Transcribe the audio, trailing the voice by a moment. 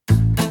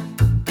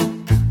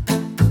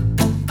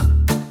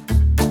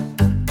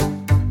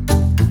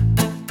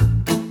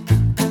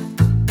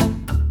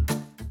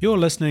You're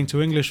listening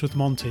to English with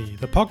Monty,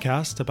 the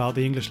podcast about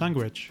the English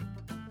language.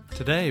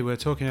 Today we're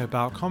talking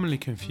about commonly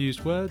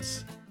confused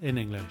words in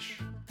English.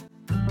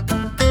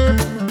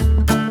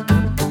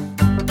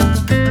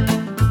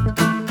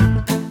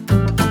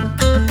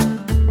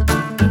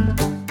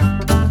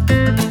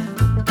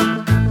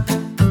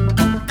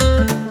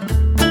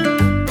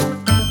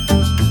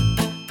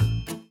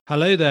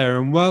 Hello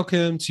there and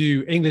welcome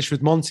to English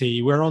with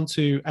Monty. We're on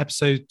to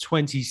episode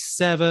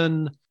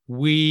 27.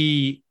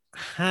 We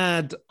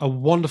had a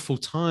wonderful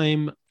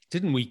time,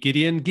 didn't we,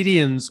 Gideon?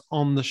 Gideon's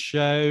on the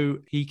show.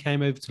 He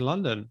came over to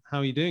London. How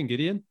are you doing,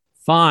 Gideon?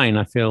 Fine.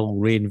 I feel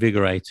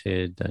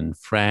reinvigorated and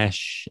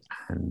fresh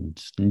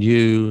and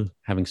new,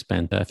 having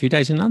spent a few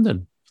days in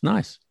London. It's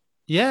nice.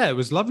 Yeah, it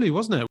was lovely,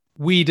 wasn't it?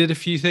 We did a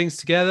few things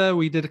together.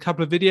 We did a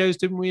couple of videos,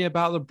 didn't we,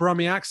 about the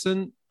Brummie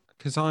accent,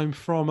 because I'm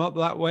from up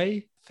that way.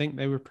 I think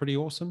they were pretty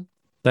awesome.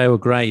 They were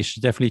great. You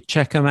should definitely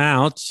check them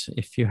out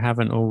if you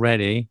haven't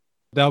already.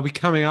 They'll be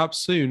coming up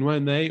soon,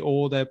 won't they?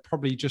 Or they're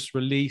probably just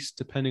released,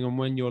 depending on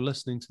when you're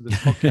listening to this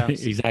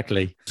podcast.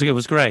 Exactly. So it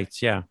was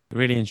great. Yeah.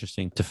 Really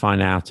interesting to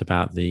find out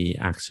about the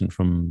accent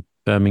from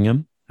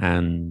Birmingham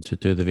and to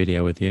do the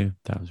video with you.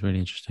 That was really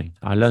interesting.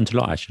 I learned a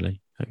lot, actually.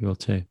 Hope you will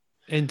too.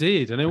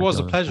 Indeed. And it was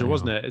a pleasure,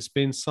 wasn't it? It's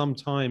been some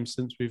time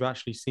since we've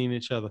actually seen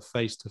each other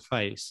face to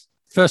face.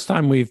 First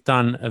time we've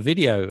done a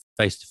video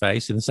face to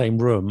face in the same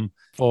room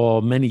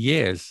for many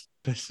years.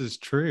 This is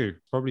true.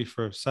 Probably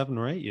for 7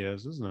 or 8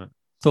 years, isn't it?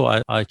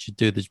 Thought I should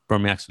do the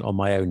Brummie accent on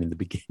my own in the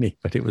beginning,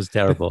 but it was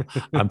terrible.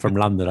 I'm from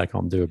London. I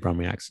can't do a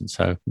Brummie accent.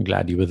 So I'm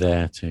glad you were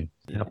there to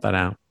help that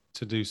out.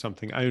 To do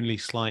something only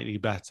slightly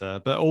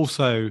better. But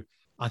also,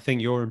 I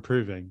think you're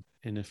improving.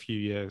 In a few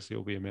years,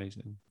 you'll be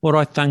amazing. Well,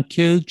 I thank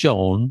you,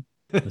 John.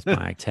 That's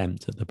my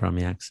attempt at the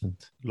Brummie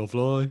accent.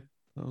 Lovely.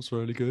 That was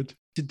really good.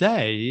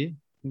 Today,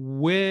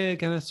 we're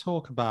going to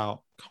talk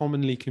about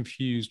commonly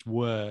confused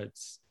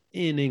words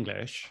in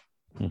English.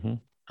 Mm-hmm.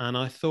 And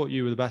I thought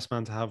you were the best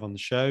man to have on the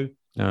show.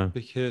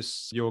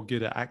 Because you're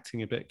good at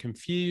acting a bit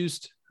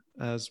confused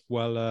as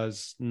well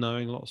as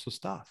knowing lots of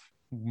stuff.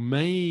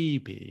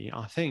 Maybe,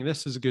 I think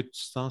this is a good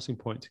starting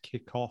point to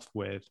kick off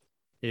with,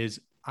 is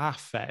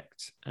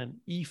affect and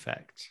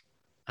effect.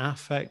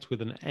 Affect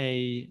with an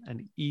A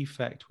and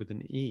effect with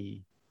an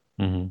E.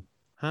 Mm-hmm.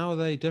 How are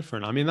they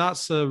different? I mean,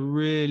 that's a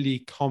really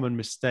common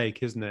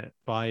mistake, isn't it?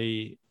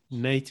 By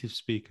native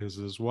speakers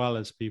as well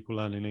as people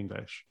learning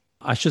English.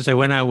 I should say,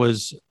 when I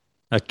was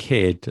a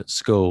kid at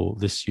school,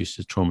 this used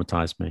to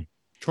traumatize me.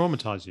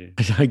 Traumatize you?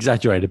 I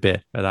exaggerate a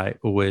bit, but I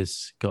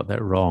always got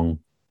that wrong.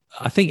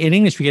 I think in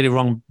English we get it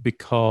wrong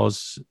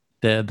because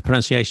the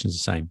pronunciation is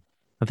the same.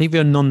 I think if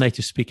you're a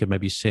non-native speaker,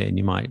 maybe you see it and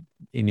you might,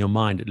 in your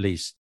mind at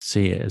least,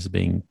 see it as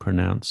being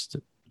pronounced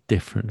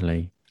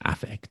differently.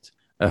 Affect.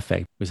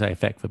 We say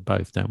affect for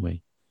both, don't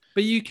we?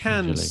 But you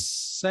can usually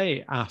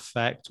say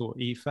affect or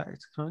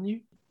effect, can't you?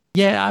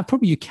 Yeah,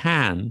 probably you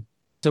can.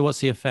 So what's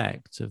the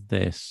effect of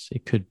this?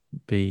 It could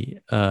be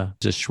the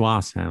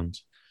schwa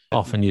sound,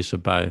 often used for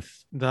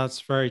both.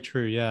 That's very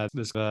true, yeah.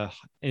 There's a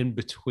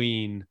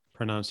in-between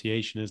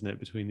pronunciation, isn't it,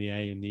 between the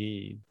A and the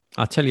E?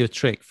 I'll tell you a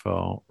trick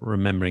for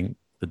remembering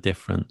the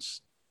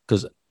difference,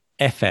 because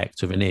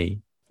effect of an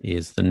E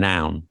is the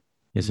noun,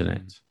 isn't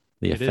it?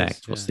 The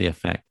effect. What's the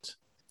effect?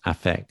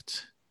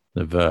 Affect,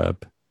 the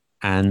verb.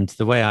 And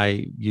the way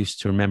I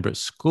used to remember at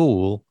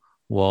school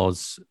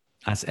was,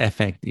 as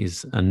effect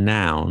is a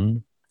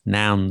noun,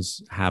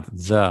 nouns have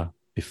the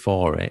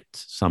before it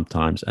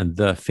sometimes, and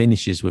the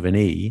finishes with an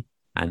E,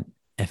 and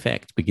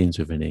effect begins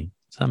with an E.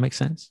 Does that make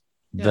sense?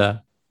 Yeah.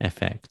 The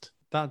effect.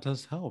 That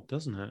does help,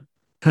 doesn't it?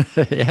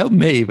 It helped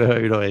me,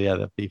 but not the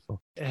other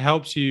people. It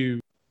helps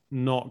you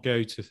not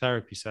go to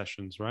therapy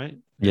sessions, right?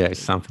 Yeah, it's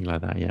something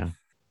like that, yeah.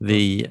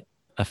 The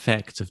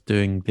effect of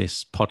doing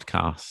this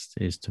podcast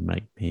is to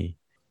make me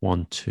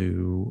want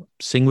to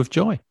sing with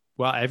joy.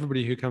 Well,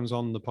 everybody who comes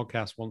on the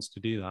podcast wants to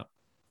do that.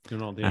 You're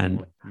not the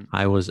only one.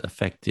 I was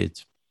affected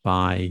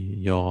by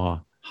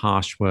your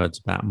harsh words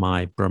about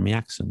my Brummie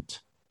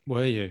accent.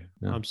 Were you?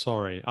 Yeah. I'm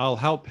sorry. I'll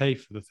help pay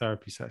for the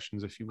therapy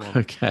sessions if you want.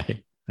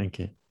 Okay. Thank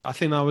you. I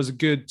think that was a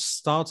good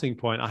starting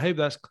point. I hope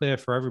that's clear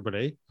for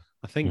everybody.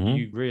 I think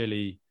you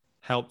really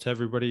helped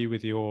everybody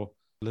with your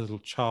little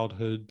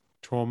childhood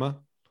trauma.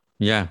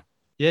 Yeah.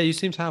 Yeah, you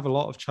seem to have a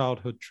lot of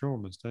childhood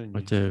traumas, don't you? I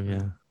do,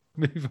 yeah.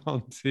 Move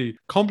on to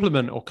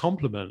compliment or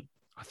compliment.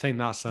 I think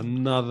that's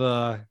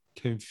another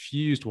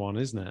confused one,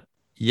 isn't it?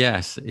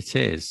 Yes, it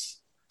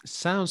is. It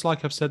sounds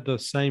like I've said the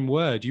same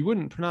word. You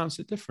wouldn't pronounce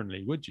it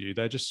differently, would you?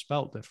 They're just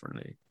spelt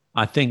differently.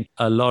 I think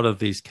a lot of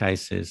these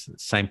cases,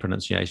 same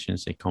pronunciation,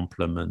 say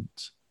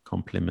compliment.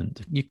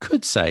 You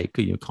could say,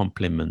 could you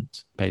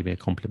compliment, maybe a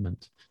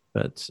compliment,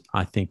 but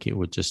I think it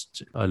would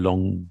just a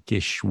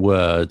longish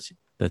word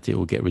that it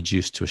will get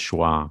reduced to a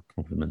schwa,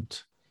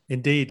 compliment.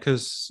 Indeed,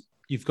 because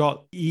you've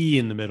got E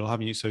in the middle,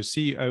 haven't you? So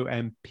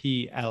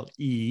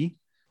Comple,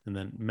 and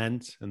then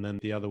ment, and then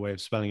the other way of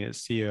spelling it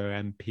is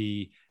Compliment.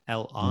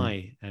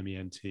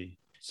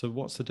 So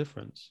what's the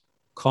difference?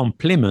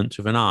 Compliment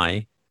with an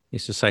I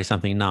is to say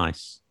something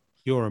nice.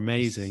 You're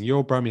amazing.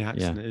 Your Brummie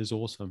accent is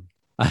awesome.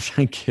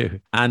 Thank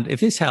you. And if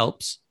this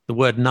helps, the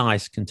word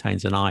nice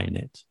contains an I in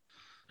it.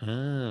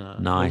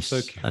 Nice.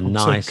 A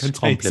nice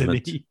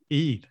compliment. An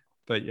E,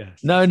 but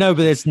yes. No,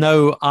 but there's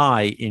no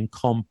I in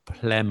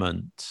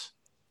complement,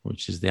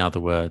 which is the other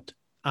word.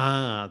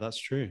 That's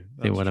true.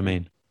 You know what I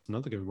mean?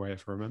 Another good way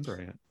of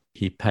remembering it.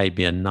 He paid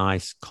me a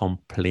nice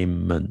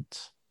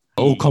compliment.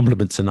 All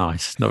compliments are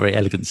nice. Not a very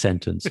elegant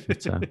sentence.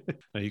 But,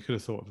 no, you could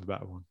have thought of a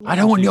better one. I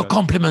don't want your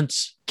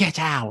compliments. Get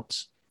out.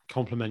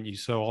 Compliment you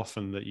so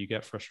often that you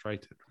get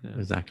frustrated. Yeah.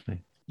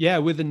 Exactly. Yeah,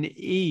 with an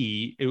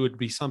E, it would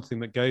be something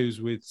that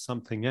goes with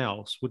something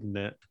else, wouldn't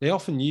it? They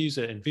often use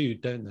it in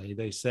food, don't they?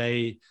 They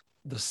say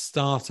the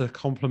starter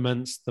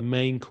complements the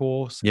main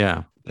course.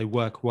 Yeah. They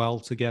work well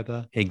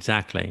together.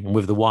 Exactly. And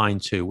with the wine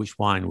too, which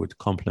wine would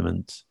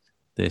complement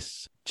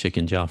this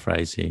chicken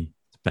jalfrezi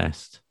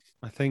best?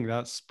 I think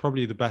that's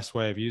probably the best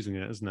way of using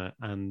it, isn't it?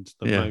 And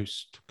the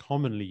most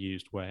commonly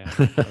used way.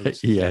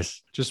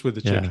 Yes. Just with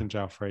the chicken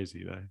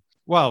jalfrezi, though.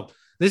 Well,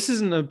 this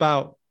isn't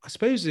about, I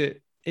suppose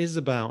it is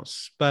about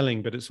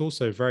spelling, but it's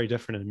also very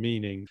different in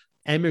meaning.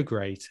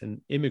 Emigrate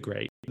and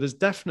immigrate. There's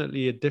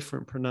definitely a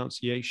different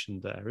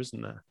pronunciation there,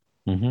 isn't there?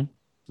 Mm-hmm.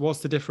 What's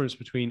the difference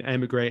between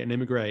emigrate and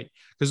immigrate?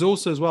 Because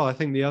also as well, I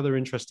think the other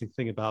interesting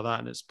thing about that,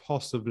 and it's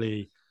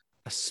possibly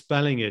a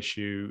spelling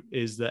issue,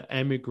 is that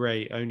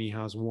emigrate only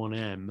has one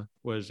M,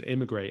 whereas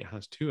immigrate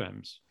has two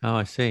M's. Oh,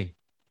 I see.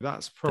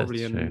 That's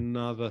probably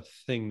another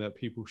thing that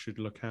people should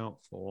look out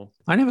for.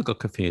 I never got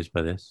confused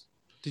by this.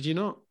 Did you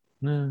not?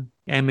 No.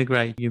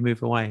 Emigrate, you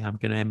move away. I'm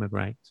going to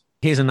emigrate.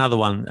 Here's another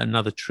one,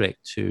 another trick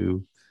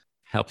to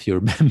help you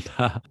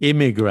remember.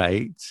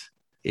 Immigrate,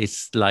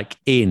 it's like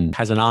in,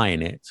 has an I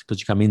in it because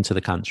you come into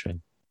the country.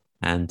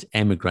 And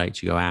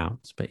emigrate, you go out,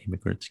 but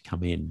immigrants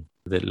come in.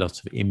 There are lots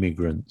of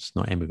immigrants,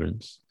 not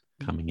immigrants,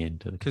 coming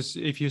into the country. Because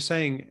if you're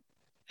saying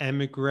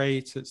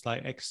emigrate, it's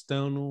like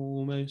external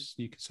almost.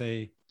 You could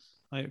say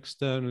I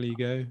externally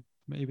go,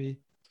 maybe.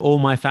 All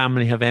my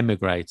family have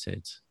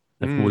emigrated.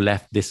 They've all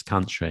left this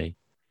country.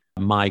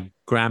 My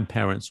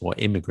grandparents were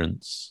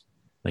immigrants.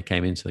 They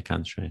came into the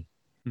country.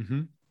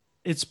 Mm-hmm.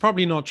 It's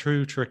probably not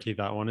too tricky,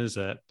 that one, is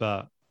it?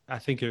 But I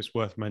think it's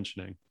worth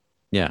mentioning.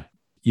 Yeah,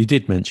 you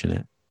did mention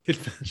it.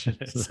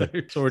 So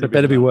it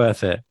better be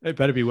worth it. It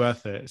better be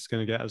worth it. It's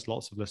going to get us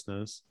lots of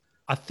listeners.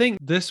 I think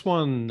this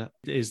one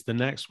is the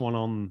next one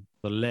on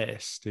the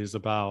list is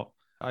about,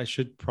 I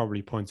should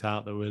probably point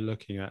out that we're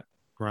looking at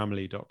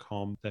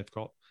Grammarly.com. They've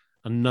got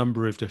a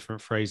number of different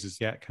phrases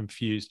get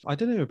confused. I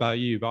don't know about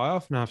you, but I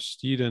often have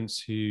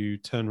students who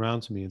turn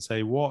around to me and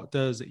say, what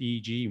does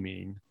EG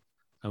mean?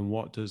 And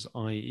what does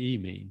IE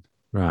mean?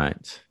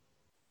 Right.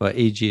 Well,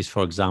 EG is,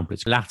 for example,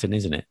 it's Latin,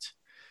 isn't it?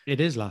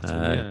 It is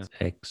Latin,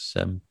 yeah.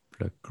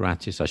 Exemplar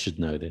gratis. I should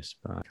know this,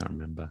 but I can't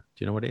remember. Do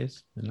you know what it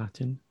is in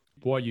Latin?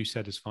 What you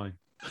said is fine.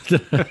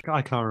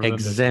 I can't remember.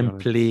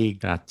 Exempli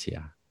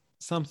gratia.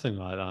 Something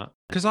like that.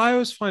 Because I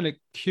always find it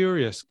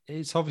curious.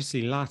 It's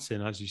obviously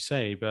Latin, as you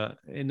say, but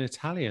in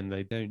Italian,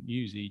 they don't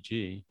use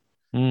EG.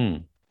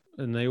 And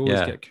they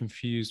always get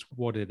confused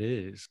what it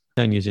is.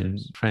 Don't use it in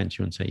French,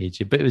 you wouldn't say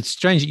EG. But it's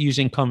strange that you use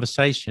in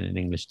conversation in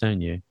English,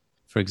 don't you?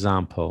 For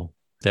example,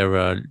 there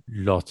are a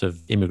lot of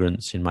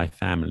immigrants in my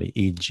family,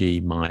 e.g.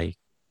 my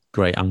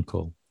great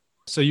uncle.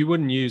 So you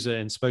wouldn't use it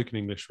in spoken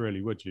English,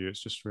 really, would you?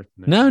 It's just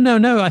written.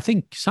 No. I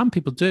think some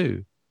people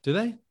do. Do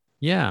they?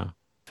 Yeah,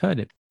 I've heard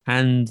it.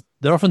 And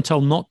they're often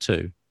told not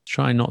to.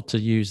 Try not to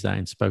use that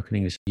in spoken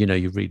English. You know,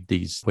 you read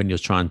these when you're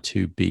trying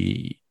to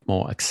be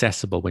more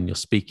accessible when you're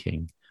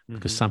speaking,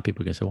 because some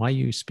people can say, why are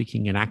you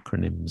speaking in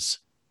acronyms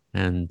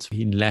and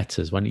in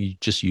letters? Why don't you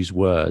just use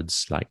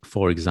words like,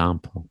 for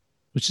example,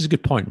 which is a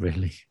good point,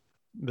 really.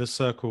 The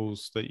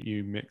circles that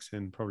you mix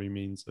in probably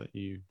means that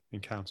you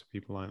encounter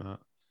people like that.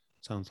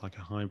 Sounds like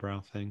a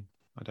highbrow thing.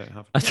 I don't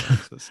have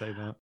friends that say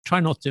that. Try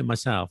not to do it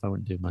myself. I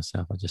wouldn't do it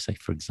myself. I'll just say,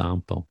 for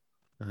example.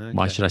 Okay.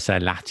 Why should I say a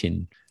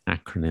Latin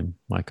acronym?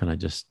 Why can't I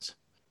just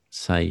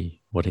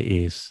say what it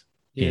is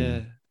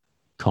in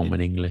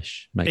common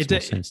English? Makes more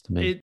sense to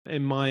me.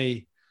 In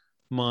my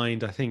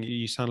mind, I think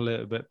you sound a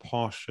little bit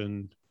posh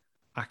and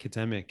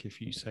academic if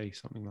you say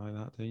something like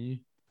that, don't you?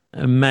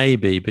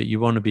 Maybe, but you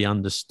want to be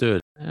understood.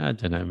 I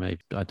don't know, maybe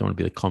I don't want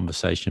to be the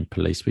conversation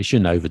police. We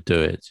shouldn't overdo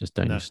it. Just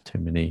don't use too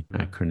many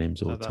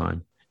acronyms all the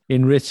time.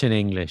 In written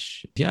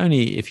English,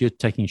 if you're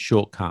taking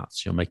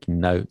shortcuts, you're making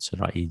notes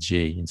like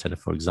e.g. instead of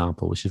for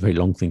example, which is a very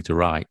long thing to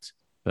write,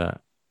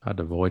 but I'd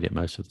avoid it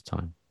most of the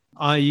time.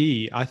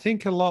 I.e., I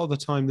think a lot of the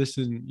time this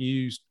isn't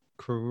used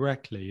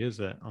correctly, is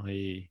it?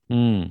 I.e.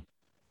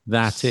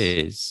 That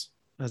is.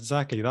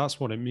 Exactly. That's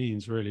what it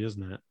means, really,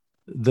 isn't it?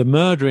 The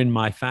murderer in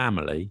my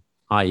family,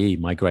 i.e.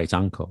 my great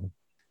uncle,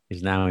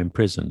 is now in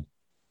prison.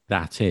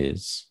 That's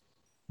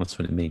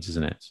what it means,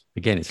 isn't it?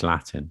 Again, it's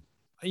Latin.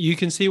 You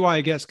can see why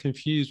it gets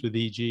confused with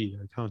EG,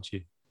 though, can't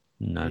you?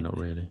 No, not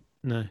really.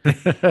 No.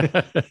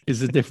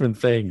 It's a different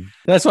thing.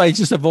 That's why you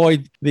just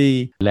avoid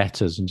the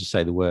letters and just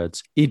say the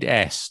words. Id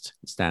est,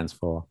 it stands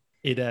for.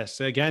 Id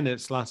est. Again,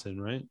 it's Latin,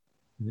 right?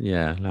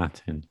 Yeah,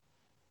 Latin.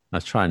 I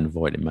try and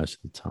avoid it most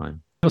of the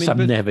time. I've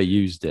never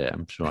used it.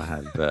 I'm sure I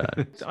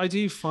have. I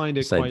do find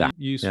it quite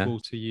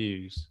useful to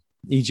use.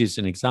 E.g. is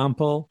an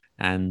example,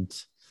 and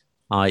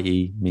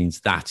i.e.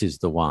 means that is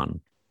the one,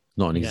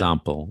 not an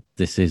example.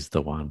 This is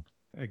the one.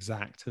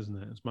 Exact,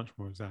 isn't it? It's much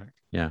more exact.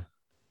 Yeah.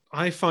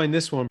 I find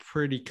this one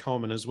pretty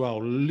common as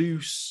well.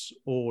 Loose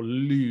or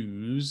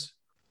lose.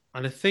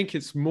 And I think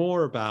it's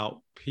more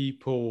about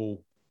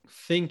people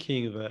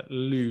thinking that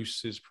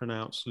loose is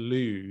pronounced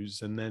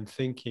lose and then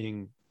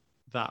thinking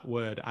that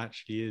word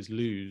actually is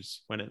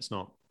lose when it's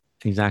not.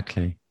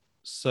 Exactly.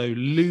 So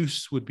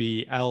loose would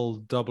be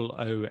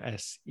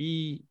Loose,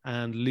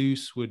 and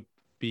loose would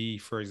be,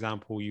 for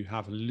example, you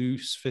have a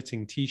loose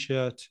fitting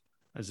t-shirt,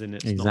 as in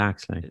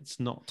it's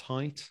not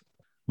tight.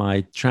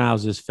 My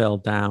trousers fell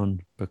down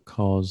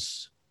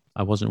because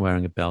I wasn't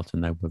wearing a belt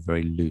and they were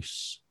very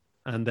loose.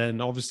 And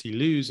then obviously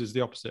lose is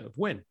the opposite of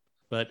win,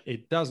 but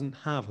it doesn't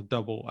have a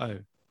double O.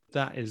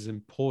 That is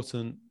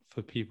important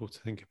for people to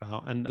think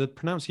about. And the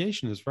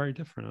pronunciation is very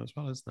different as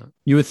well, isn't it?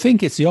 You would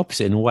think it's the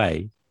opposite in a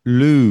way.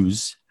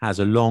 Lose has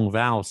a long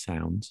vowel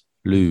sound,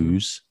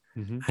 lose,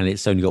 and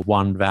it's only got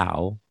one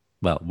vowel,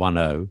 one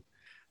O.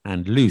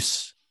 And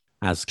loose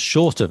has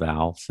shorter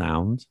vowel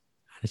sound,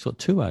 and it's got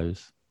two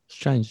O's.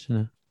 Strange,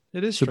 isn't it?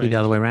 It is Should be the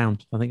other way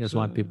around. I think that's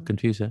why people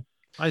confuse it.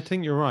 I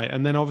think you're right.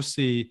 And then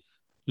obviously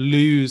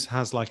lose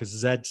has like a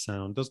Z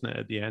sound, doesn't it,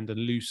 at the end? And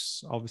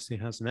loose obviously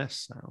has an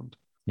S sound.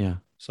 Yeah.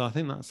 So I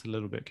think that's a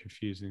little bit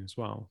confusing as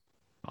well.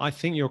 I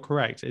think you're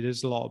correct. It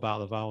is a lot about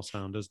the vowel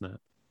sound, isn't it?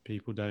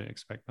 People don't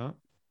expect that.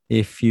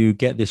 If you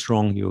get this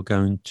wrong, you're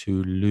going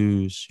to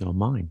lose your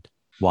mind.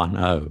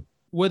 1-0.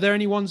 Were there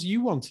any ones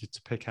you wanted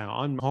to pick out?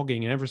 I'm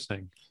hogging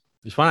everything.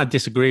 There's one I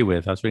disagree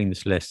with. I was reading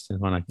this list, and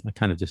one I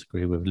kind of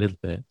disagree with a little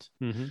bit.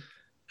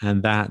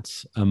 And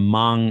that's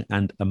among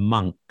and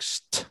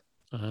amongst.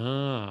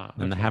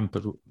 And they haven't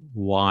put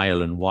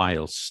while and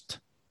whilst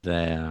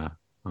there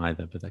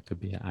either, but that could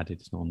be added.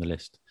 It's not on the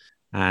list.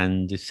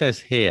 And it says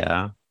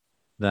here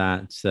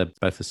that they're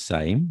both the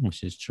same,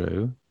 which is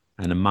true.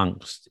 And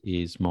amongst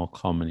is more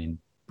common in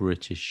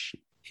British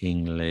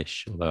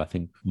English, although I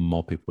think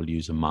more people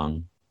use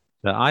among.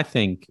 But I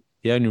think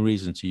the only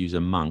reason to use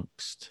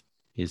amongst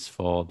is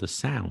for the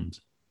sound.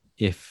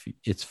 If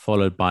it's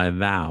followed by a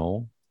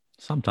vowel,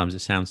 sometimes it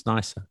sounds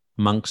nicer.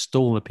 Amongst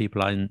all the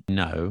people I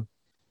know,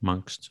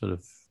 amongst sort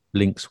of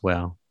links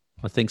well.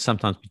 I think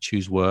sometimes we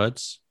choose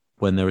words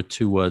when there are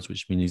two words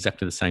which mean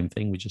exactly the same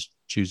thing. We just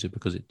choose it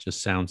because it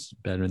just sounds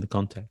better in the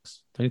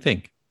context. Don't you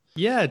think?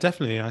 Yeah,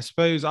 definitely. I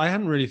suppose I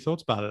hadn't really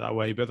thought about it that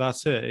way, but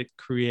that's it. It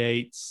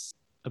creates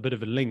a bit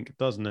of a link,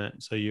 doesn't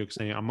it? So you're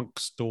saying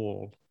amongst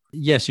all.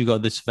 Yes, you've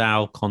got this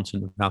vowel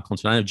consonant. I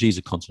know G is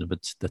a consonant,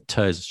 but the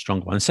T is a strong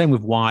one. And same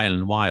with while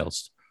and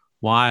whilst.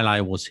 While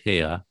I was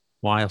here,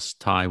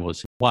 whilst I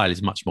was. While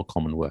is a much more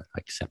common word. I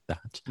accept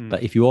that.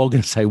 But if you are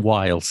going to say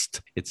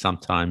whilst, it's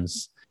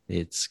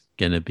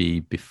going to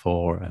be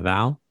before a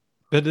vowel.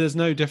 But there's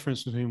no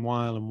difference between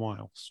while and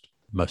whilst.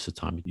 Most of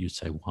the time you'd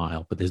say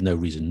while, but there's no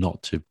reason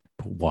not to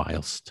put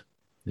whilst.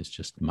 It's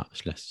just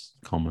much less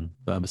common.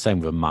 But same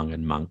with among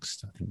and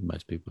amongst. I think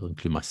most people,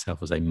 including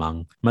myself, as a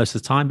mung most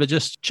of the time. But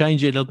just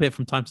change it a little bit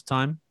from time to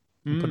time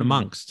and put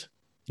amongst.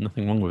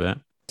 Nothing wrong with it.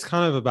 It's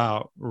kind of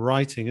about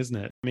writing, isn't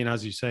it? I mean,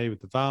 as you say, with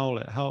the vowel,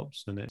 it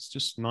helps, and it's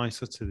just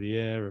nicer to the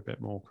ear, a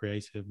bit more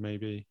creative,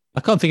 maybe. I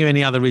can't think of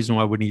any other reason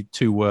why we need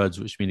two words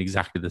which mean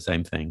exactly the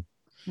same thing.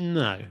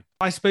 No.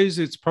 I suppose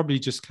it's probably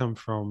just come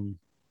from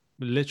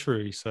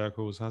literary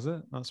circles, has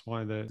it? That's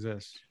why they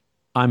exist.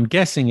 I'm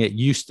guessing it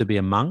used to be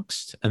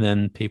amongst, and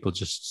then people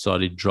just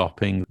started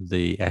dropping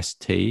the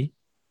ST,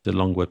 the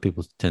long word.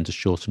 People tend to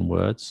shorten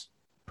words.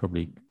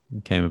 Probably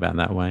came about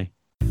that way.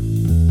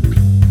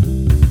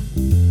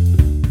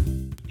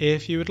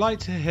 If you would like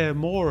to hear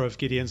more of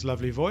Gideon's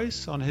lovely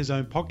voice on his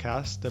own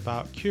podcast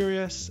about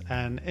curious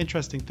and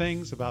interesting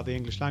things about the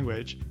English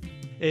language,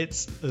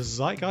 it's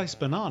Zeitgeist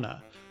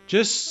Banana.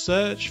 Just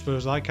search for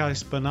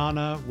Zeitgeist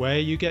Banana where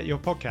you get your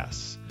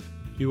podcasts.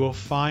 You will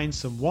find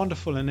some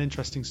wonderful and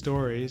interesting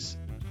stories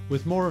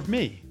with more of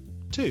me,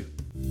 too.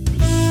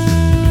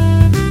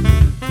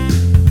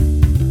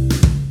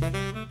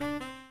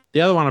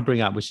 The other one I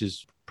bring up, which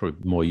is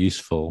probably more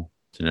useful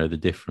to know the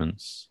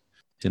difference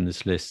in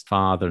this list,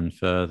 farther and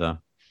further.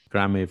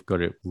 Grammy have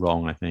got it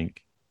wrong, I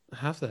think.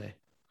 Have they?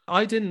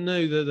 I didn't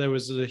know that there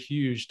was a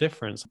huge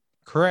difference.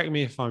 Correct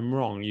me if I'm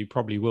wrong, you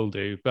probably will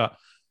do, but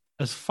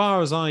as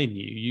far as I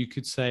knew, you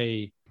could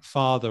say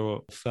farther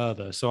or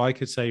further. So I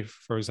could say,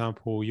 for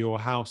example, your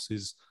house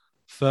is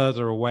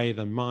further away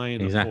than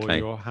mine, exactly. Or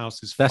your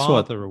house is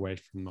farther away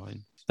from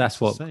mine. That's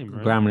what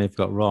Grammarly have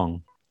got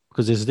wrong,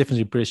 because there's a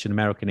difference in British and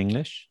American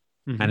English.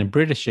 And in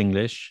British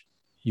English,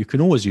 you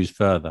can always use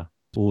further.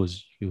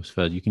 Always use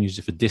further. You can use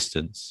it for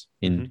distance.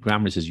 In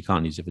Grammarly it says you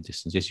can't use it for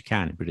distance. Yes, you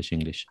can in British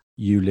English.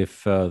 You live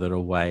further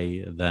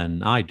away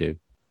than I do.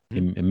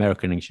 In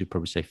American English, you'd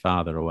probably say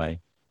farther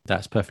away.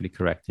 That's perfectly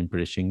correct in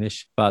British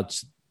English.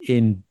 But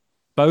in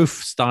both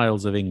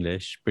styles of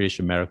English, British,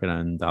 American,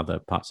 and other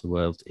parts of the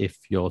world, if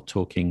you're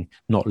talking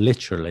not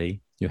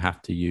literally, you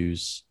have to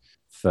use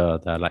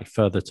further, like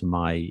further to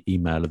my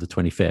email of the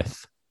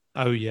 25th.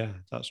 Oh, yeah,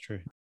 that's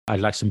true. I'd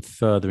like some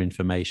further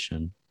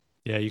information.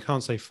 Yeah, you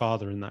can't say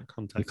father in that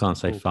context. You can't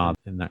say father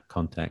in that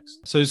context.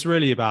 So it's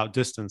really about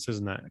distance,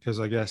 isn't it? Because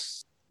I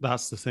guess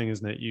that's the thing,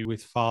 isn't it? You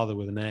with father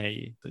with an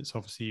A, it's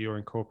obviously you're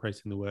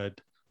incorporating the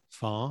word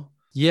far.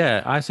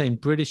 Yeah, I say in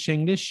British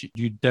English,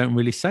 you don't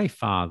really say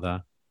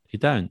father. You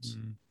don't.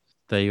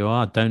 There you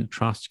are. Don't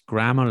trust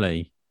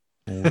Grammarly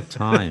all the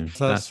time.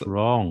 That's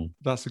wrong.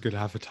 That's a good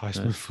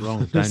advertisement. That's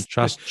wrong. Don't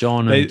trust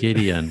John and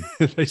Gideon.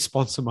 They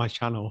sponsor my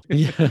channel.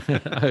 Yeah,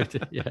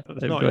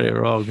 they've got it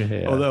wrong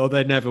here. Or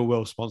they never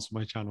will sponsor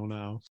my channel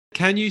now.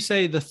 Can you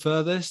say the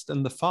furthest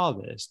and the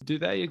farthest? Do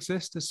they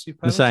exist as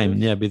superlatives? The same,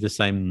 yeah, be the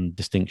same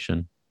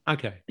distinction.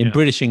 Okay. In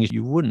British English,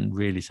 you wouldn't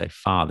really say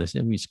farthest.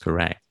 I mean, it's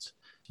correct.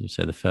 You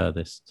say the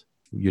furthest.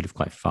 You live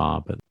quite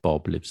far, but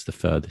Bob lives the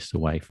furthest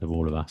away from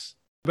all of us.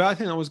 But I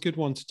think that was a good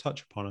one to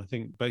touch upon. I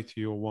think both of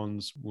your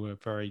ones were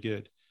very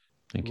good.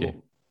 Thank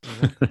you.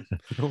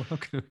 You're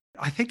welcome.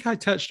 I think I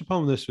touched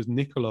upon this with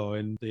Nicola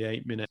in the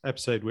 8-minute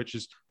episode, which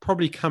is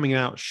probably coming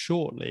out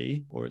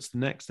shortly, or it's the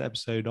next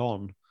episode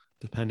on,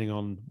 depending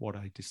on what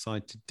I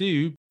decide to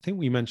do. I think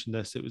we mentioned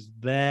this. It was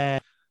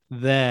there,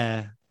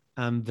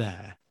 and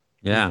there.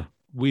 Yeah.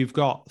 We've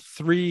got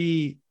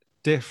 3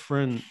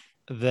 different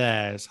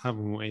theirs,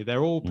 haven't we?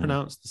 They're all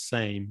pronounced the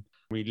same.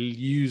 We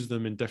use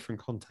them in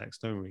different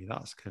contexts, don't we?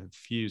 That's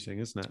confusing,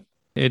 isn't it?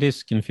 It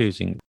is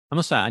confusing. I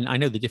must say, I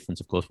know the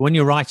difference, of course. When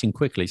you're writing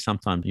quickly,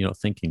 sometimes you're not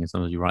thinking, and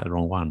sometimes you write the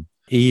wrong one,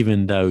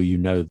 even though you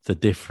know the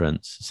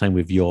difference. Same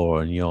with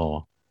your and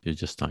your. You're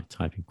just like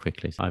typing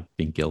quickly. I've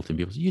been guilty.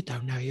 People say, you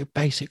don't know your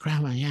basic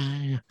grammar.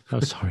 Yeah. Oh,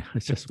 sorry. I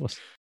just was.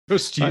 Your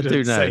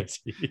students say to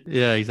you.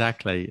 Yeah,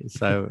 exactly.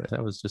 So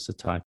that was just a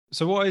type.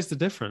 So what is the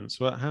difference?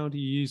 How do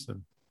you use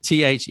them?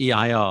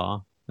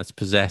 THEIR, that's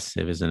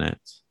possessive, isn't it?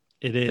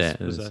 It is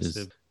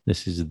possessive.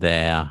 This is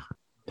their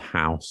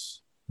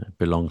house. It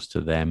belongs to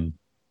them.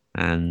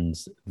 And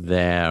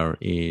there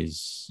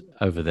is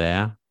over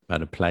there,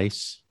 about a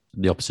place,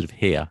 the opposite of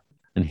here.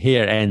 And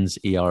here ends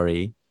ERE,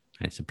 and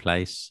it's a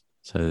place.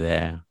 So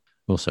there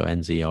also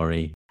ends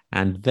ERE.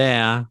 And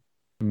there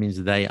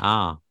means they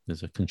are.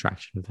 There's a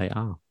contraction of they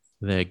are.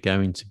 They're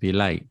going to be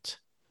late.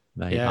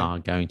 They are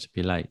going to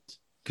be late.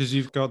 Because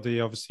you've got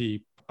the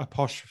obviously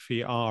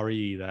apostrophe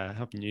RE there,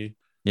 haven't you?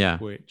 Yeah.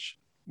 Which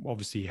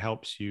obviously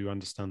helps you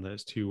understand that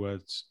it's 2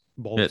 words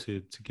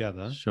bolted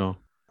together. Sure.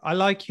 I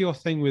like your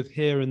thing with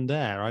here and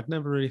there. I'd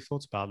never really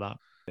thought about that.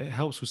 It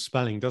helps with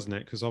spelling, doesn't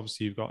it? Because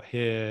obviously you've got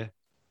here,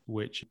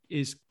 which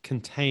is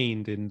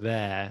contained in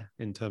there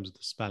in terms of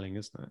the spelling,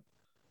 isn't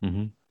it?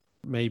 Mm-hmm.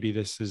 Maybe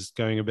this is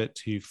going a bit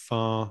too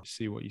far.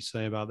 See what you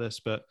say about this.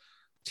 But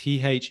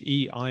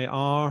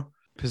THEIR,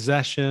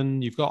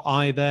 possession, you've got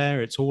I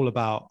there. It's all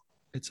about,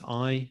 it's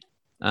I.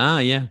 Ah,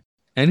 yeah.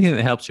 Anything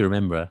that helps you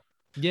remember.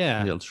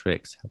 Yeah. Little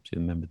tricks helps you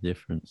remember the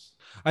difference.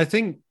 I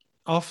think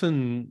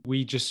often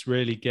we just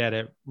really get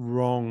it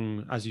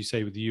wrong, as you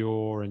say, with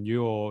your and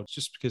your,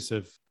 just because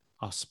of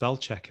our spell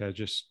checker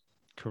just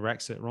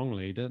corrects it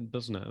wrongly,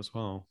 doesn't it, as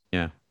well?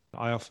 Yeah.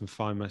 I often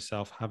find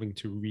myself having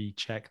to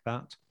recheck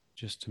that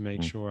just to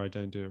make sure I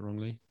don't do it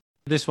wrongly.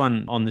 This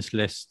one on this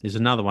list is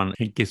another one.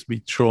 It gives me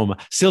trauma.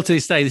 Still to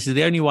this day, this is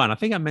the only one. I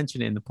think I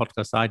mentioned it in the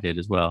podcast I did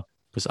as well,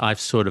 because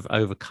I've sort of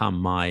overcome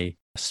my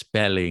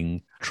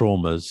spelling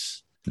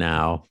traumas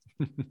now.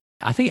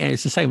 I think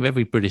it's the same with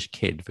every British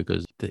kid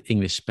because the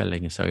English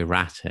spelling is so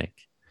erratic.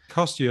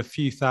 Cost you a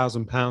few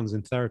 £1,000s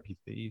in therapy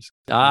fees.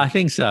 I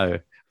think so.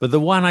 But the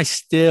one I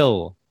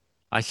still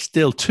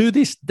to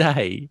this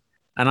day,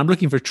 and I'm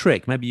looking for a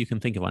trick, maybe you can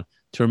think of one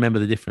to remember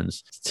the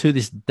difference. To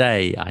this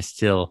day, I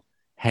still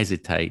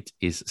hesitate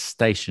is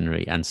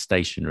stationary and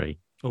stationary.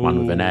 Ooh. One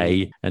with an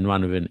A and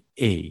one with an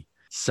E.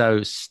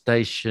 So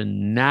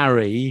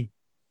stationary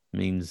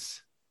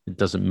means it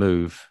doesn't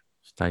move.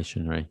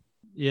 Stationary.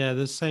 Yeah,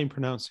 the same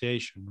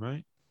pronunciation,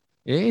 right?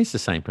 It is the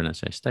same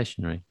pronunciation.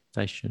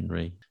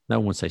 Stationary. No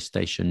one would say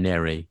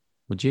stationary,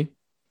 would you?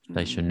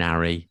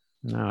 Stationary.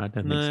 No, I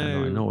don't think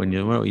so. Not when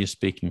you're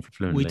speaking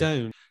fluently. We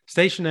don't.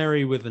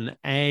 Stationary with an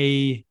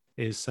A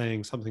is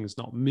saying something is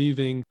not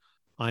moving.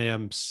 I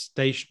am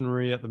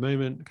stationary at the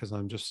moment because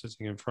I'm just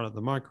sitting in front of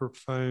the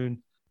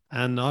microphone.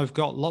 And I've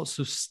got lots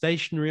of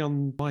stationery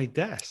on my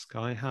desk.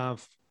 I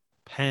have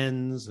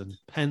pens and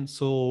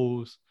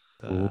pencils.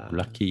 Oh,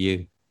 lucky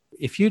you.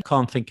 If you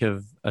can't think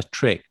of a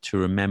trick to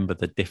remember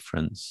the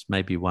difference,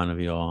 maybe one of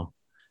your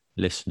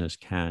listeners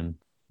can.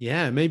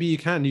 Yeah, maybe you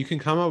can. You can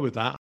come up with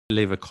that.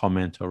 Leave a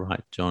comment or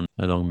write John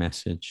a long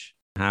message.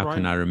 How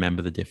can I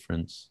remember the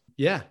difference?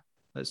 Yeah,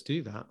 let's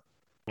do that.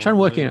 I'm trying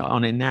to work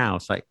on it now.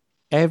 It's like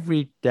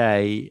every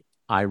day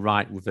I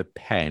write with a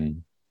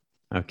pen,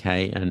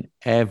 okay? And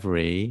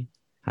every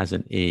has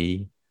an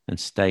E and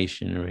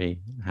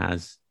stationary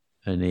has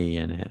an E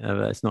in it.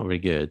 That's not very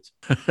good.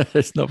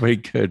 It's not very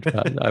good.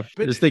 But I'm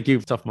just thinking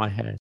off the top of my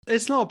head.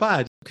 It's not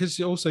bad because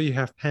also you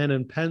have pen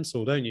and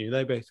pencil, don't you?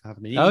 They both have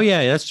an E. Oh,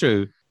 yeah, that's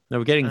true. No,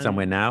 we're getting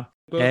somewhere now.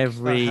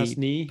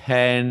 Every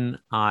pen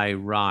I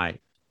write,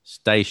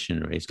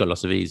 stationary, it's got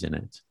lots of E's in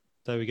it.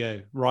 There we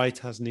go. Write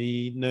has an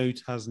E,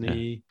 note has an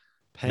E,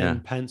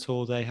 pen,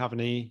 pencil, they have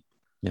an E.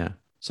 Yeah.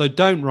 So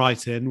don't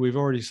write in. We've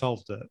already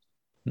solved it.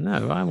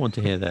 No, I want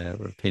to hear their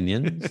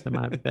opinions. There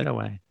might be a better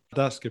way.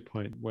 That's a good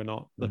point. We're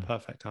not the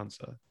perfect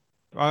answer.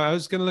 I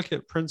was going to look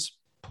at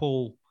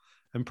principle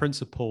and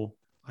principle.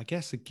 I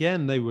guess,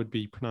 again, they would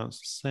be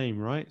pronounced the same,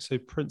 right? So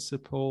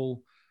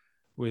principle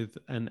with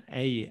an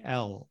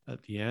AL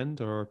at the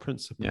end, or a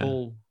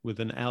principle with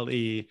an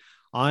LE.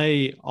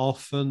 I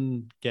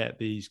often get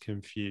these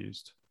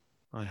confused,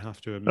 I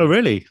have to admit. Oh,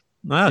 really?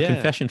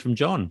 Confession from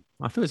John.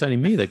 I thought it was only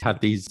me that had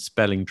these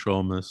spelling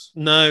traumas.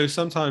 No,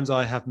 sometimes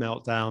I have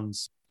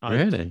meltdowns.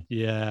 Really?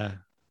 Yeah.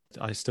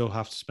 I still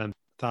have to spend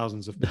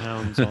thousands of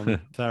pounds on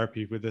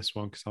therapy with this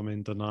one because I'm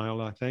in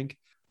denial, I think.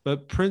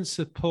 But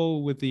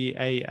principle with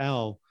the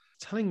AL,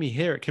 telling me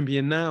here it can be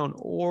a noun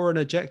or an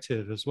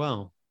adjective as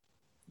well.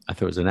 I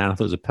thought it was a noun. I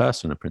thought it was a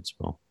person, a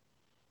principle.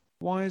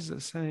 Why is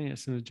it saying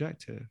it's an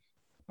adjective?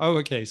 Oh,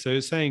 okay. So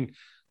it's saying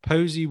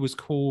Posey was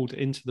called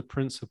into the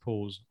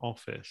principal's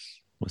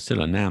office. Well,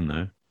 still a noun,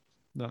 though.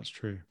 That's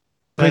true.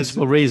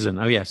 Principal reason.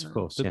 Oh, yes, of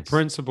course. The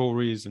principal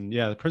reason.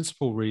 Yeah, the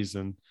principal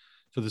reason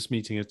for this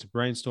meeting is to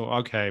brainstorm.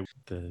 Okay.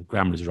 The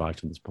grammar is right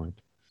at this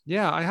point.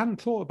 Yeah, I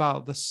hadn't thought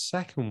about the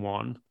second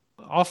one.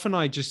 Often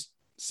I just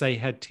say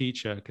head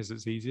teacher because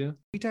it's easier.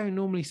 We don't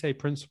normally say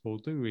principal,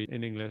 do we,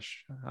 in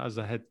English as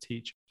a head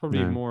teacher?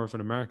 Probably more of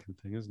an American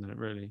thing, isn't it,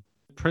 really?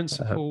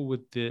 Principal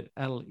with the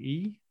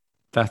LE?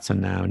 That's a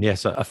noun,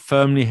 yes. A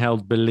firmly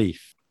held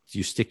belief.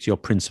 You stick to your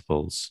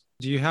principles.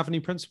 Do you have any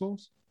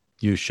principles?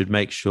 You should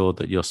make sure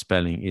that your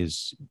spelling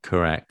is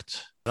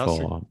correct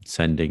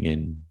sending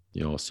in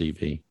your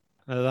CV.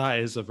 That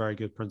is a very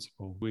good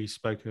principle. We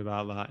spoke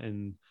about that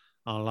in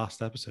our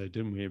last episode,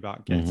 didn't we?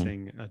 About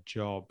getting a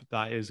job.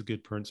 That is a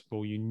good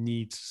principle. You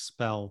need to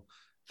spell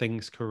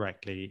things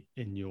correctly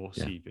in your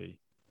CV.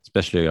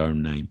 Especially your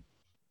own name.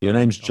 Your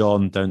name's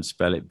John, don't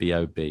spell it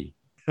B-O-B.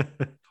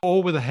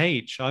 Or with a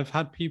H. I've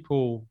had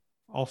people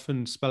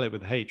often spell it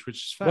with H,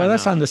 which is fair enough.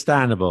 That's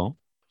understandable.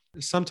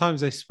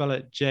 Sometimes they spell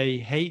it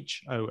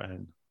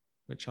J-H-O-N,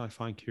 which I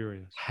find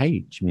curious.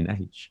 H? You mean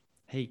H?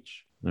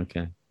 H.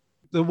 Okay.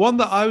 The one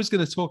that I was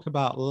going to talk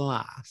about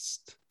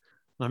last,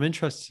 I'm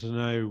interested to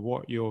know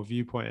what your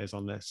viewpoint is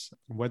on this,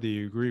 whether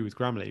you agree with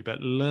Grammarly, but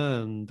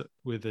learned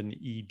with an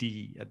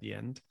ED at the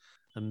end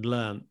and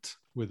learnt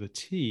with a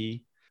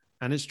T.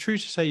 And it's true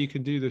to say you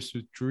can do this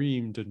with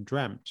dreamed and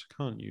dreamt,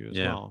 can't you, as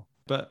well?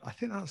 But I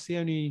think that's the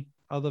only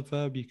other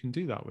verb you can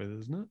do that with,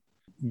 isn't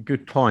it?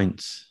 Good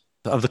point.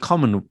 Of the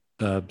common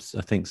verbs,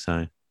 I think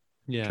so.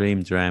 Yeah.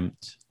 Dreamed,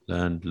 dreamt,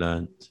 learned,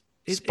 learnt,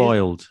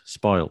 spoiled,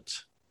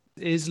 spoilt.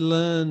 Is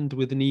learned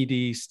with an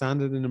ED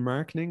standard in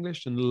American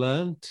English, and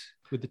learnt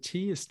with a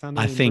T is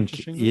standard in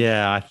British English?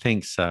 Yeah, I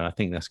think so. I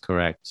think that's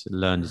correct.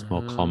 Learned is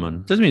more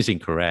common. Doesn't mean it's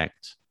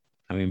incorrect.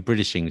 I mean,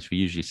 British English, we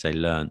usually say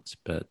learnt,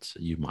 but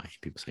you might hear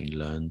people saying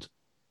learned.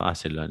 I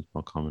say learned is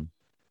more common.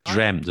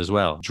 Dreamt as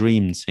well.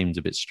 Dreamed seems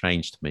a bit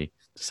strange to me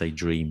to say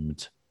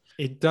dreamed.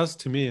 It does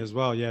to me as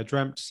well. Yeah,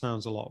 dreamt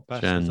sounds a lot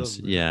better.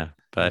 Doesn't it? Yeah,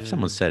 but if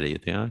someone said it, you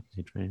think,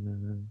 okay,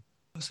 dreamed.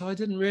 So I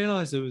didn't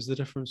realize there was the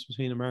difference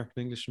between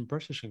American English and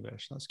British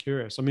English. That's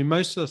curious. I mean,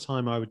 most of the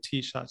time I would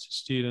teach that to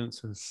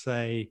students and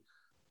say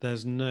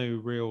there's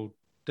no real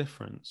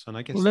difference. And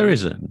I guess there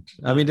isn't.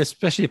 I mean,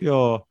 especially if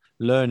you're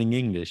learning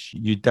English,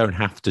 you don't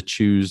have to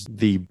choose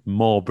the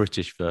more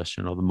British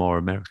version or the more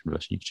American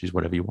version. You can choose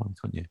whatever you want,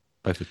 can't you?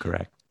 Both are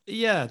correct.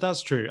 Yeah,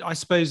 that's true. I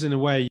suppose in a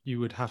way you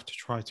would have to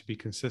try to be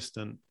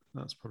consistent.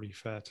 That's probably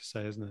fair to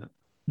say, isn't it?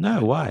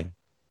 No, why?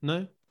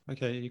 No?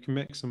 Okay, you can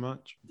mix and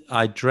match.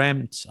 I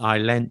dreamt I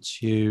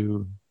lent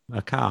you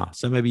a car.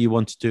 So maybe you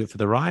want to do it for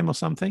the rhyme or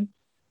something?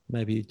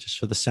 Maybe just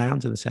for the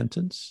sound in the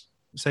sentence?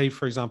 Say,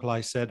 for example,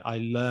 I said I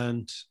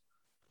learned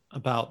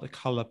about the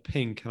color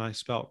pink and I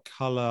spelled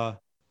color.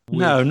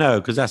 No,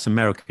 because that's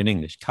American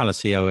English. Color,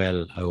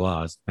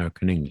 C-O-L-O-R is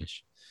American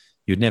English.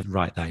 You'd never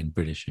write that in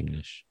British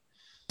English.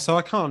 So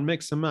I can't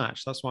mix and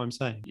match. That's what I'm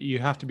saying. You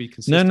have to be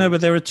consistent. No,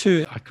 but there are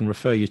two. I can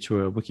refer you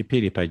to a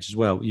Wikipedia page as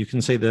well. You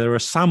can see there are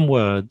some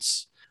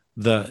words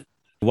that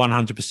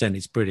 100%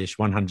 is British,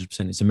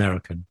 100% is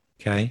American.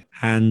 Okay.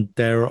 And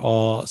there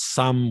are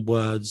some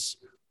words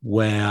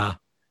where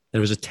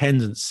there is a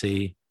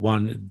tendency,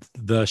 one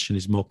version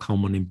is more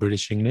common in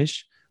British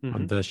English,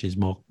 one version is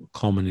more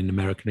common in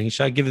American English.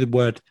 I give the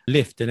word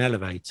lift and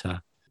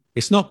elevator.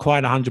 It's not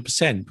quite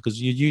 100% because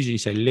you usually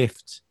say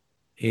lift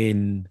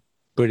in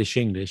British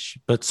English,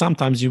 but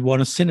sometimes you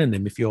want a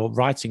synonym. If you're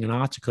writing an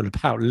article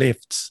about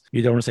lifts,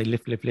 you don't want to say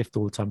lift, lift, lift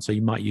all the time. So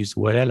you might use the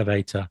word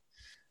elevator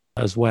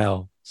as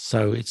well.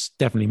 So it's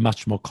definitely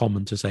much more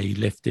common to say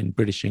lift in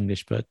British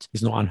English, but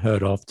it's not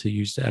unheard of to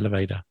use the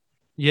elevator.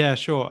 Yeah,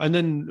 sure. And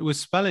then with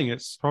spelling,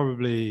 it's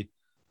probably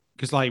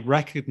because like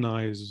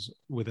recognize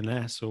with an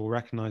S or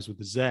recognize with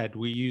a Z,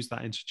 we use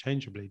that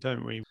interchangeably,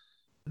 don't we?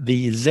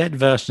 The Z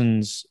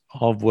versions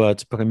of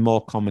words become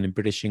more common in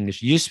British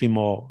English. Used to be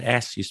more,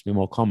 S used to be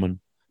more common,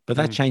 but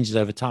that changes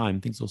over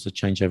time. Things also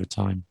change over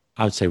time.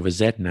 I would say with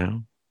Z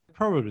now.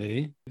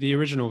 Probably. The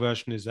original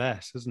version is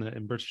S, isn't it,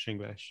 in British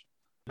English?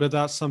 But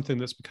that's something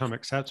that's become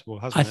acceptable,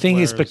 hasn't I it? think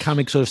it's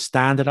becoming sort of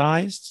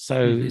standardized.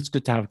 So Mhm. it's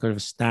good to have kind of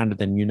a standard,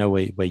 then you know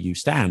where you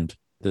stand.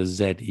 The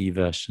ZE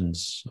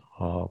versions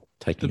are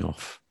taking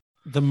off.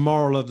 The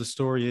moral of the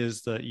story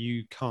is that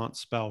you can't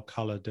spell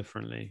color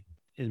differently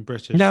in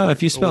British. No,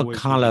 if you spell Always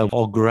color would be.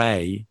 or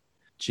gray,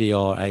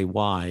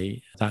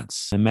 Gray,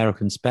 that's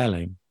American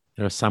spelling.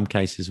 There are some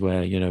cases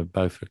where,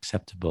 both are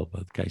acceptable,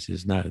 but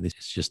cases, no, this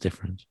is just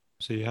different.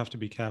 So you have to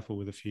be careful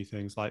with a few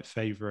things, like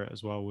favorite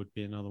as well would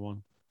be another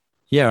one.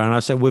 Yeah, and I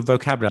said with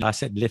vocabulary, I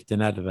said lift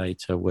and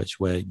elevator,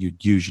 where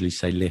you'd usually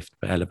say lift,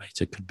 but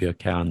elevator could be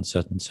okay in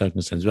certain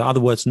circumstances. But other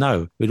words,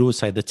 no, we'd always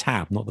say the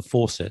tab, not the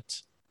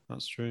faucet.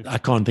 That's true. I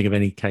can't think of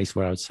any case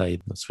where I would say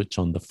switch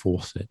on the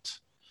faucet.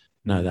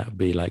 No, that would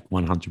be like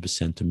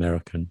 100%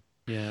 American.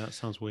 Yeah, that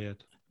sounds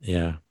weird.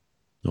 Yeah,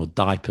 or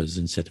diapers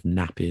instead of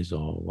nappies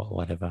or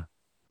whatever.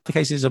 The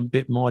case is a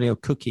bit more,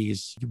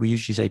 cookies. We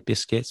usually say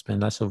biscuits, but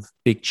less of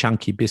big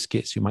chunky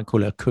biscuits. You might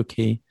call it a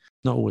cookie.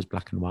 Not always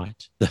black and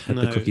white, the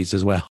cookies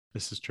as well.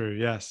 This is true,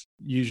 yes.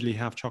 Usually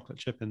have chocolate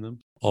chip in them.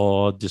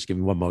 Or just give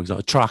me one more example,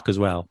 a truck as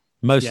well.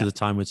 Most of the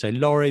time we'd say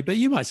lorry, but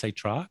you might say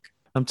truck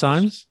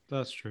sometimes.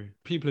 That's true.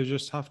 People who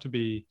just have to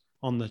be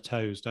on their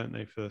toes, don't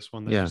they, for this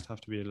one? They just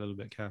have to be a little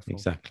bit careful.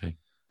 Exactly.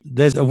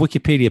 There's a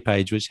Wikipedia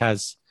page which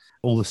has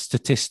all the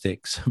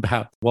statistics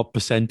about what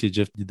percentage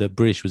of the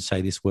British would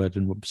say this word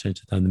and what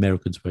percentage of the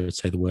Americans would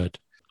say the word.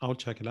 I'll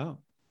check it out.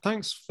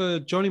 Thanks for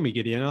joining me,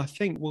 Gideon. I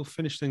think we'll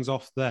finish things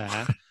off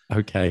there.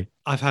 Okay.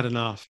 I've had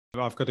enough.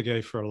 I've got to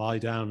go for a lie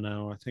down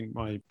now. I think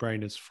my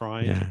brain is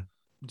fried. Yeah.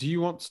 Do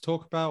you want to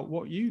talk about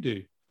what you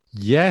do?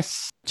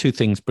 Yes. Two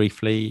things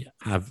briefly.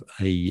 I have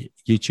a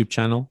YouTube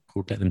channel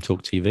called Let Them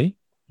Talk TV.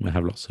 We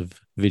have lots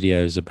of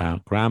videos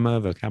about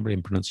grammar, vocabulary,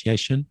 and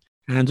pronunciation.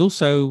 And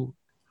also,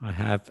 I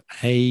have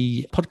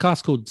a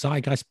podcast called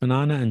Zeitgeist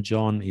Banana, and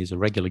John is a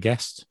regular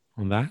guest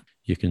on that.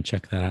 You can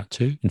check that out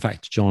too. In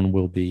fact, John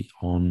will be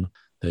on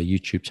the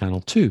YouTube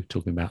channel too,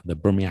 talking about the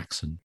Brummie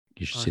accent.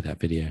 You should see that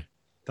video.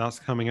 That's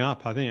coming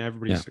up. I think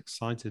everybody's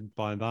excited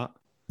by that.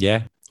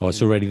 Yeah. Or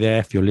it's already there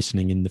if you're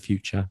listening in the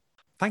future.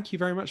 Thank you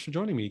very much for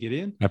joining me,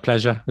 Gideon. My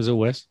pleasure, as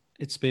always.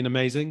 It's been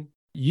amazing.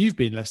 You've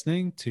been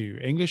listening to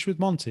English with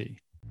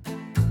Monty.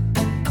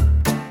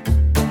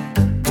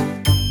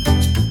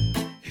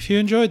 If you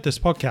enjoyed this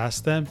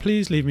podcast, then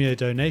please leave me a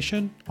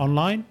donation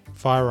online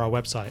via our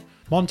website.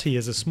 Monty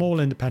is a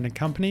small independent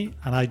company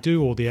and I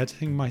do all the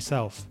editing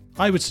myself.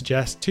 I would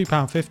suggest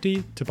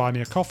 £2.50 to buy me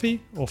a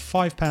coffee or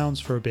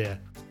 £5 for a beer.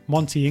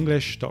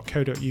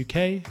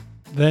 montyenglish.co.uk.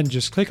 Then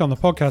just click on the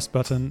podcast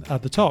button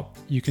at the top.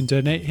 You can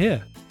donate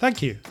here.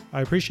 Thank you.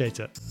 I appreciate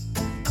it.